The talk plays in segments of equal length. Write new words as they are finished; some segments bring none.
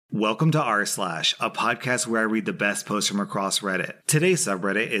Welcome to r/, a podcast where I read the best posts from across Reddit. Today's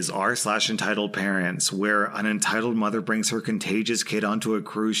subreddit is r/entitledparents, where an entitled mother brings her contagious kid onto a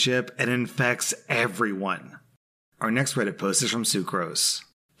cruise ship and infects everyone. Our next Reddit post is from Sucrose.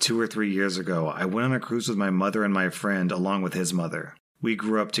 2 or 3 years ago, I went on a cruise with my mother and my friend along with his mother. We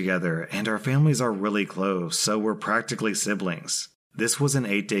grew up together, and our families are really close, so we're practically siblings. This was an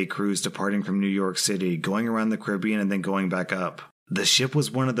 8-day cruise departing from New York City, going around the Caribbean and then going back up. The ship was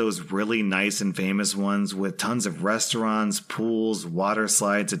one of those really nice and famous ones with tons of restaurants, pools, water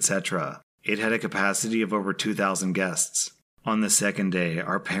slides, etc. It had a capacity of over 2,000 guests. On the second day,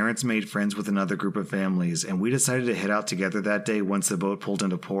 our parents made friends with another group of families, and we decided to head out together that day once the boat pulled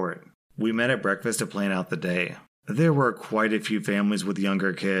into port. We met at breakfast to plan out the day. There were quite a few families with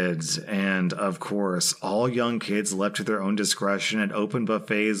younger kids, and, of course, all young kids left to their own discretion and open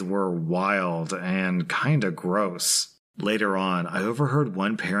buffets were wild and kinda gross. Later on, I overheard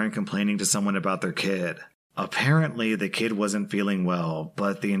one parent complaining to someone about their kid. Apparently, the kid wasn't feeling well,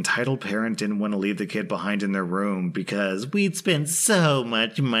 but the entitled parent didn't want to leave the kid behind in their room because we'd spent so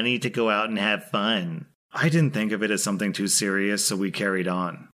much money to go out and have fun. I didn't think of it as something too serious, so we carried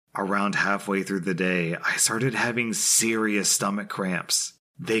on. Around halfway through the day, I started having serious stomach cramps.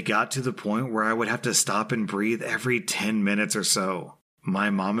 They got to the point where I would have to stop and breathe every 10 minutes or so.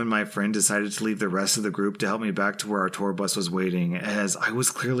 My mom and my friend decided to leave the rest of the group to help me back to where our tour bus was waiting, as I was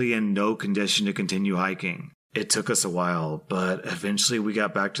clearly in no condition to continue hiking. It took us a while, but eventually we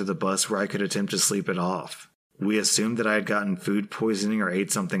got back to the bus where I could attempt to sleep it off. We assumed that I had gotten food poisoning or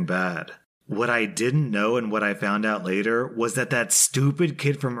ate something bad. What I didn't know and what I found out later was that stupid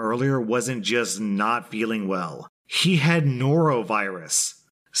kid from earlier wasn't just not feeling well. He had norovirus.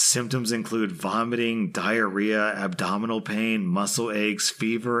 Symptoms include vomiting, diarrhea, abdominal pain, muscle aches,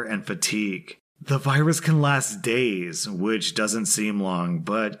 fever, and fatigue. The virus can last days, which doesn't seem long,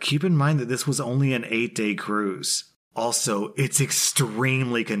 but keep in mind that this was only an 8-day cruise. Also, it's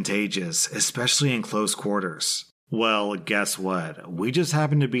extremely contagious, especially in close quarters. Well, guess what? We just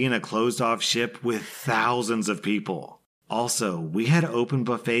happened to be in a closed-off ship with thousands of people. Also, we had open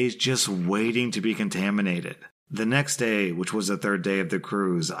buffets just waiting to be contaminated. The next day, which was the third day of the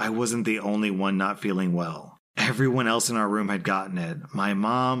cruise, I wasn't the only one not feeling well. Everyone else in our room had gotten it. My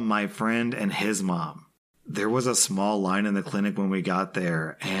mom, my friend, and his mom. There was a small line in the clinic when we got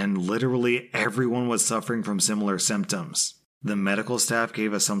there, and literally everyone was suffering from similar symptoms. The medical staff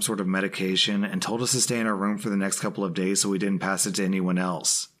gave us some sort of medication and told us to stay in our room for the next couple of days so we didn't pass it to anyone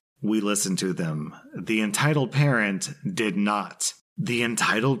else. We listened to them. The entitled parent did not. The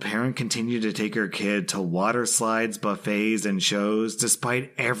entitled parent continued to take her kid to water slides, buffets, and shows,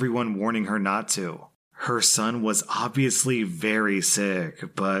 despite everyone warning her not to. Her son was obviously very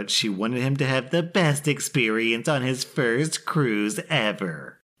sick, but she wanted him to have the best experience on his first cruise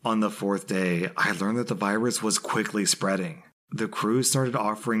ever. On the 4th day, I learned that the virus was quickly spreading. The cruise started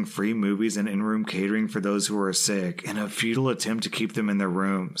offering free movies and in-room catering for those who were sick in a futile attempt to keep them in their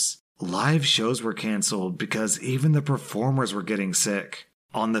rooms. Live shows were canceled because even the performers were getting sick.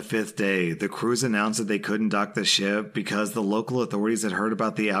 On the 5th day, the cruise announced that they couldn't dock the ship because the local authorities had heard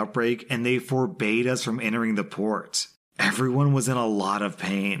about the outbreak and they forbade us from entering the port. Everyone was in a lot of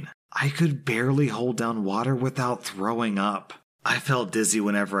pain. I could barely hold down water without throwing up. I felt dizzy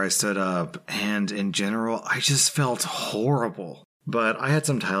whenever I stood up, and in general, I just felt horrible. But I had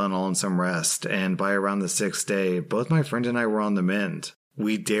some Tylenol and some rest, and by around the 6th day, both my friend and I were on the mend.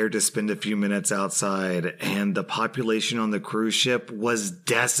 We dared to spend a few minutes outside, and the population on the cruise ship was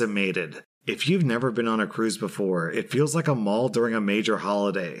decimated. If you've never been on a cruise before, it feels like a mall during a major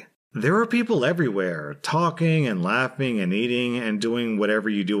holiday. There are people everywhere, talking and laughing and eating and doing whatever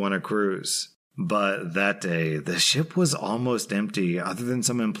you do on a cruise. But that day, the ship was almost empty other than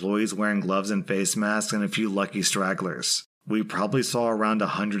some employees wearing gloves and face masks and a few lucky stragglers. We probably saw around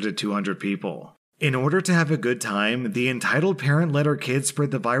 100 to 200 people. In order to have a good time, the entitled parent let her kids spread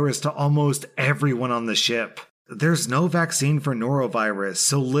the virus to almost everyone on the ship. There's no vaccine for norovirus,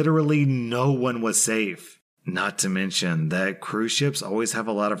 so literally no one was safe. Not to mention that cruise ships always have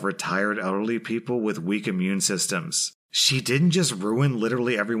a lot of retired elderly people with weak immune systems. She didn't just ruin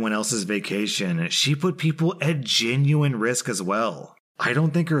literally everyone else's vacation, she put people at genuine risk as well. I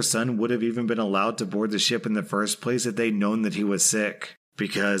don't think her son would have even been allowed to board the ship in the first place if they'd known that he was sick.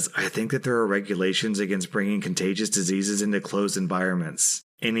 Because I think that there are regulations against bringing contagious diseases into closed environments.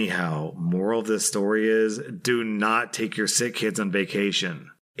 Anyhow, moral of this story is, do not take your sick kids on vacation.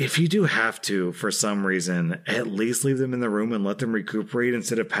 If you do have to, for some reason, at least leave them in the room and let them recuperate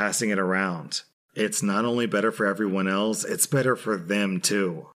instead of passing it around. It's not only better for everyone else, it's better for them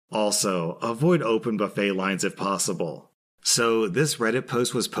too. Also, avoid open buffet lines if possible. So this Reddit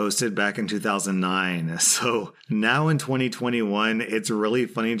post was posted back in 2009. So now in 2021, it's really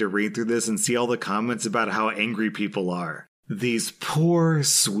funny to read through this and see all the comments about how angry people are. These poor,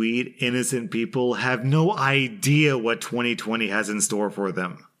 sweet, innocent people have no idea what 2020 has in store for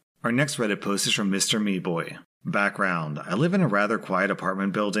them. Our next Reddit post is from Mr. Meeboy. Background: I live in a rather quiet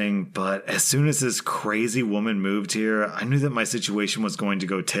apartment building, but as soon as this crazy woman moved here, I knew that my situation was going to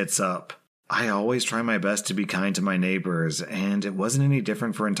go tits up. I always try my best to be kind to my neighbors, and it wasn't any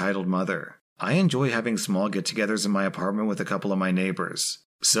different for Entitled Mother. I enjoy having small get-togethers in my apartment with a couple of my neighbors.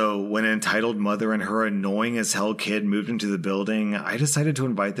 So when Entitled Mother and her annoying as hell kid moved into the building, I decided to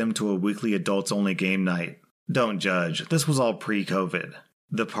invite them to a weekly adults-only game night. Don't judge, this was all pre-COVID.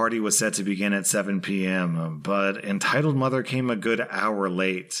 The party was set to begin at 7 p.m., but Entitled Mother came a good hour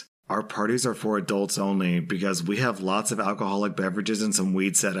late. Our parties are for adults only because we have lots of alcoholic beverages and some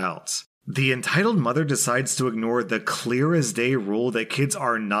weed set out. The Entitled Mother decides to ignore the clear as day rule that kids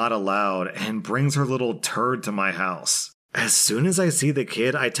are not allowed and brings her little turd to my house. As soon as I see the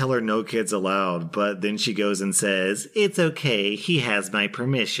kid, I tell her no kids allowed, but then she goes and says, "It's okay, he has my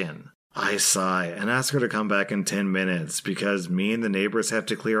permission." I sigh and ask her to come back in 10 minutes because me and the neighbors have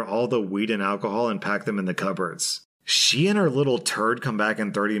to clear all the weed and alcohol and pack them in the cupboards. She and her little turd come back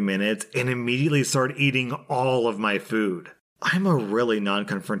in 30 minutes and immediately start eating all of my food. I'm a really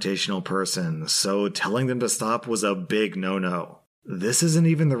non-confrontational person, so telling them to stop was a big no-no. This isn't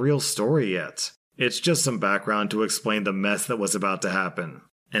even the real story yet. It's just some background to explain the mess that was about to happen.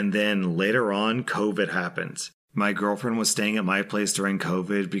 And then later on, COVID happened. My girlfriend was staying at my place during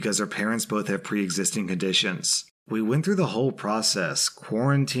COVID because her parents both have pre-existing conditions. We went through the whole process,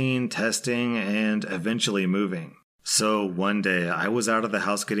 quarantine, testing, and eventually moving. So one day, I was out of the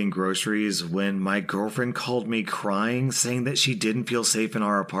house getting groceries when my girlfriend called me crying, saying that she didn't feel safe in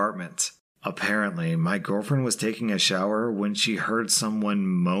our apartment. Apparently, my girlfriend was taking a shower when she heard someone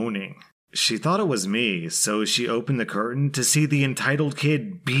moaning. She thought it was me, so she opened the curtain to see the entitled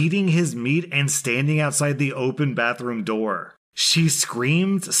kid beating his meat and standing outside the open bathroom door. She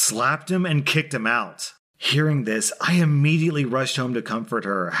screamed, slapped him, and kicked him out. Hearing this, I immediately rushed home to comfort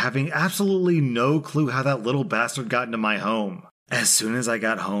her, having absolutely no clue how that little bastard got into my home. As soon as I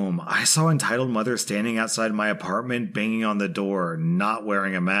got home, I saw Entitled Mother standing outside my apartment banging on the door, not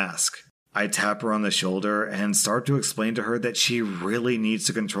wearing a mask. I tap her on the shoulder and start to explain to her that she really needs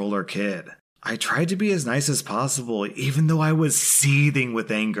to control her kid. I tried to be as nice as possible, even though I was seething with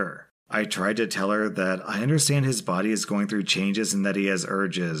anger. I tried to tell her that I understand his body is going through changes and that he has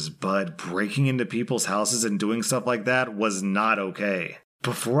urges, but breaking into people's houses and doing stuff like that was not okay.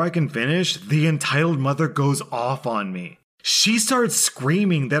 Before I can finish, the Entitled Mother goes off on me. She starts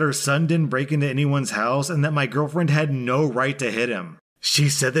screaming that her son didn't break into anyone's house and that my girlfriend had no right to hit him. She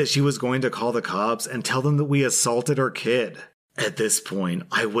said that she was going to call the cops and tell them that we assaulted her kid. At this point,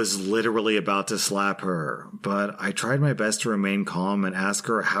 I was literally about to slap her, but I tried my best to remain calm and ask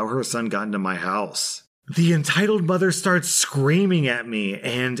her how her son got into my house. The Entitled Mother starts screaming at me,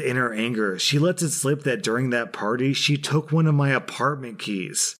 and in her anger, she lets it slip that during that party, she took one of my apartment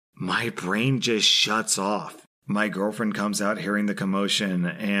keys. My brain just shuts off. My girlfriend comes out hearing the commotion,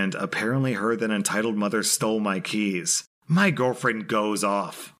 and apparently heard that Entitled Mother stole my keys. My girlfriend goes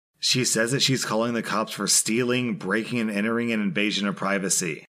off. She says that she's calling the cops for stealing, breaking and entering, and invasion of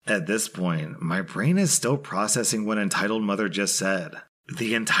privacy. At this point, my brain is still processing what Entitled Mother just said.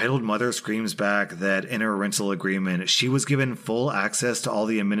 The Entitled Mother screams back that in her rental agreement, she was given full access to all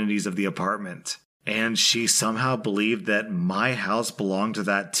the amenities of the apartment. And she somehow believed that my house belonged to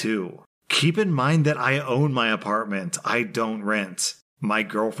that too. Keep in mind that I own my apartment, I don't rent. My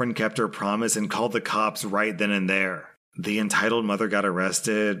girlfriend kept her promise and called the cops right then and there. The Entitled Mother got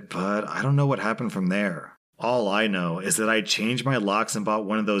arrested, but I don't know what happened from there. All I know is that I changed my locks and bought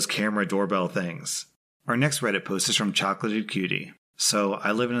one of those camera doorbell things. Our next Reddit post is from Chocolated Cutie. So,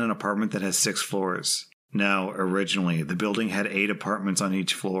 I live in an apartment that has 6 floors. Now, originally, the building had 8 apartments on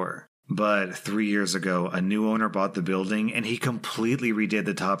each floor. But 3 years ago, a new owner bought the building and he completely redid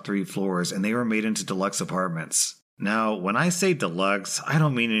the top 3 floors and they were made into deluxe apartments. Now, when I say deluxe, I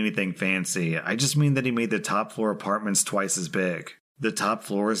don't mean anything fancy. I just mean that he made the top floor apartments twice as big. The top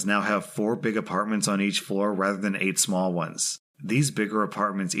floors now have 4 big apartments on each floor rather than 8 small ones. These bigger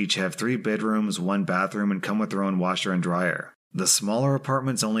apartments each have 3 bedrooms, 1 bathroom, and come with their own washer and dryer. The smaller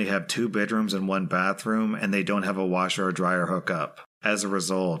apartments only have 2 bedrooms and 1 bathroom, and they don't have a washer or dryer hookup. As a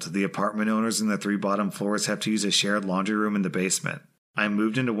result, the apartment owners in the 3 bottom floors have to use a shared laundry room in the basement. I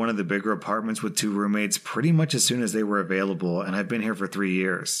moved into one of the bigger apartments with 2 roommates pretty much as soon as they were available, and I've been here for 3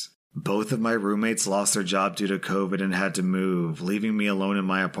 years. Both of my roommates lost their job due to COVID and had to move, leaving me alone in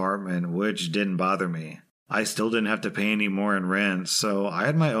my apartment, which didn't bother me. I still didn't have to pay any more in rent, so I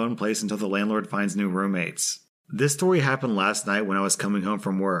had my own place until the landlord finds new roommates. This story happened last night when I was coming home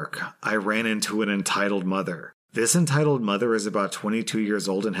from work. I ran into an entitled mother. This entitled mother is about 22 years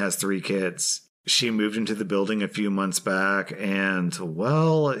old and has 3 kids. She moved into the building a few months back and,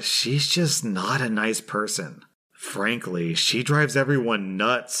 well, she's just not a nice person. Frankly, she drives everyone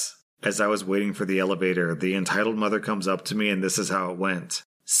nuts. As I was waiting for the elevator, the entitled mother comes up to me and this is how it went.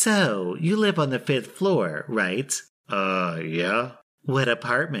 So, you live on the 5th floor, right? Yeah. What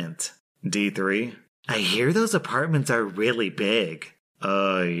apartment? D3. I hear those apartments are really big.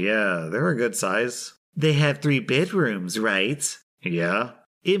 Yeah, they're a good size. They have 3 bedrooms, right? Yeah.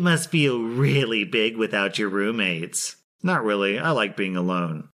 It must feel really big without your roommates. Not really, I like being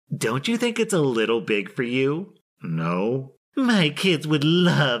alone. Don't you think it's a little big for you? No. My kids would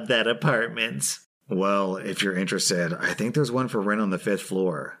love that apartment. Well, if you're interested, I think there's one for rent on the 5th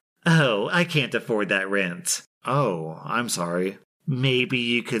floor. Oh, I can't afford that rent. Oh, I'm sorry. Maybe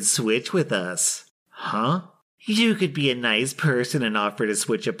you could switch with us. Huh? You could be a nice person and offer to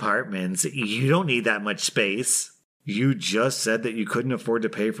switch apartments. You don't need that much space. You just said that you couldn't afford to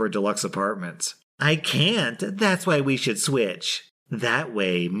pay for a deluxe apartment. I can't. That's why we should switch. That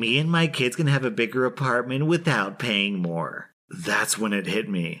way, me and my kids can have a bigger apartment without paying more. That's when it hit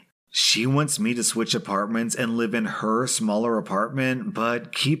me. She wants me to switch apartments and live in her smaller apartment,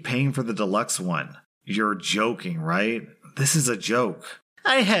 but keep paying for the deluxe one. You're joking, right? This is a joke.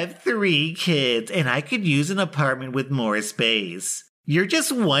 I have 3 kids, and I could use an apartment with more space. You're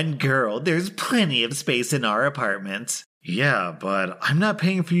just one girl. There's plenty of space in our apartment. Yeah, but I'm not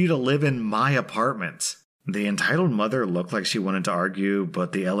paying for you to live in my apartment. The entitled mother looked like she wanted to argue,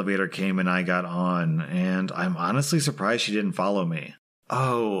 but the elevator came and I got on, and I'm honestly surprised she didn't follow me.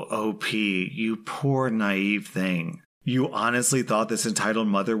 Oh, OP, you poor naive thing. You honestly thought this entitled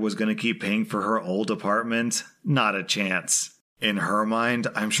mother was going to keep paying for her old apartment? Not a chance. In her mind,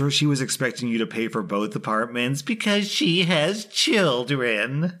 I'm sure she was expecting you to pay for both apartments because she has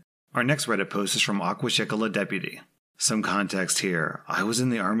children. Our next Reddit post is from Aquashikala Deputy. Some context here. I was in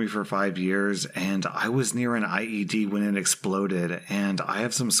the army for 5 years, and I was near an IED when it exploded, and I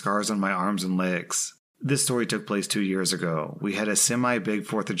have some scars on my arms and legs. This story took place 2 years ago. We had a semi-big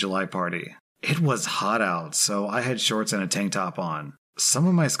 4th of July party. It was hot out, so I had shorts and a tank top on. Some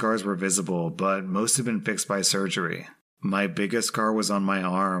of my scars were visible, but most have been fixed by surgery. My biggest scar was on my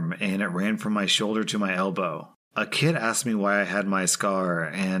arm, and it ran from my shoulder to my elbow. A kid asked me why I had my scar,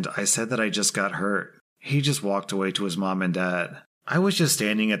 and I said that I just got hurt. He just walked away to his mom and dad. I was just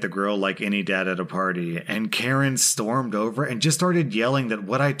standing at the grill like any dad at a party, and Karen stormed over and just started yelling that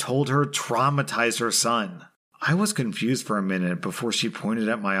what I told her traumatized her son. I was confused for a minute before she pointed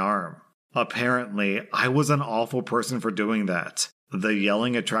at my arm. Apparently, I was an awful person for doing that. The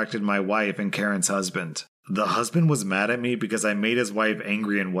yelling attracted my wife and Karen's husband. The husband was mad at me because I made his wife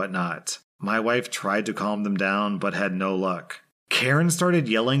angry and whatnot. My wife tried to calm them down, but had no luck. Karen started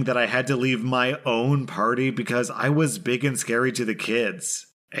yelling that I had to leave my own party because I was big and scary to the kids.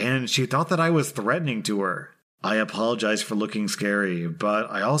 And she thought that I was threatening to her. I apologized for looking scary,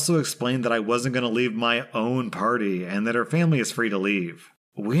 but I also explained that I wasn't going to leave my own party and that her family is free to leave.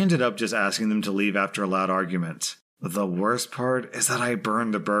 We ended up just asking them to leave after a loud argument. The worst part is that I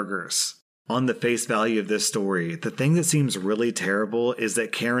burned the burgers. On the face value of this story, the thing that seems really terrible is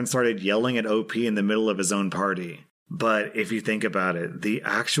that Karen started yelling at OP in the middle of his own party. But if you think about it, the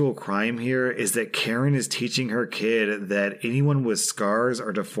actual crime here is that Karen is teaching her kid that anyone with scars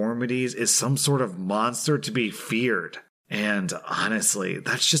or deformities is some sort of monster to be feared. And honestly,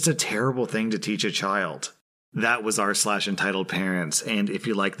 that's just a terrible thing to teach a child. That was r/entitled parents, and if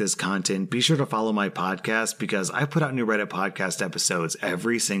you like this content, be sure to follow my podcast because I put out new Reddit podcast episodes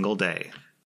every single day.